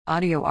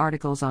Audio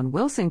articles on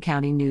Wilson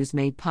County News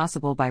made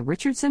possible by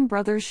Richardson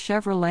Brothers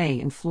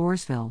Chevrolet in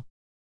Floresville.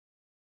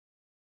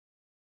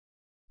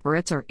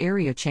 Porettes are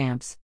area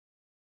champs.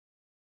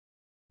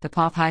 The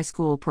Poth High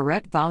School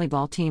Porette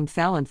volleyball team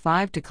fell in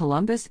 5 to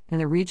Columbus in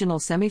the regional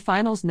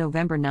semifinals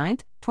November 9,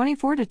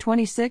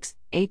 24-26,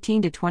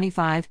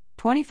 18-25,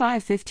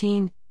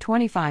 25-15,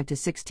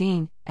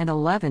 25-16, and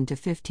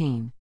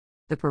 11-15.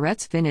 The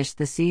Porettes finished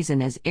the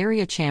season as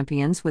area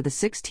champions with a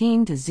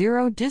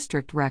 16-0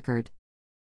 district record.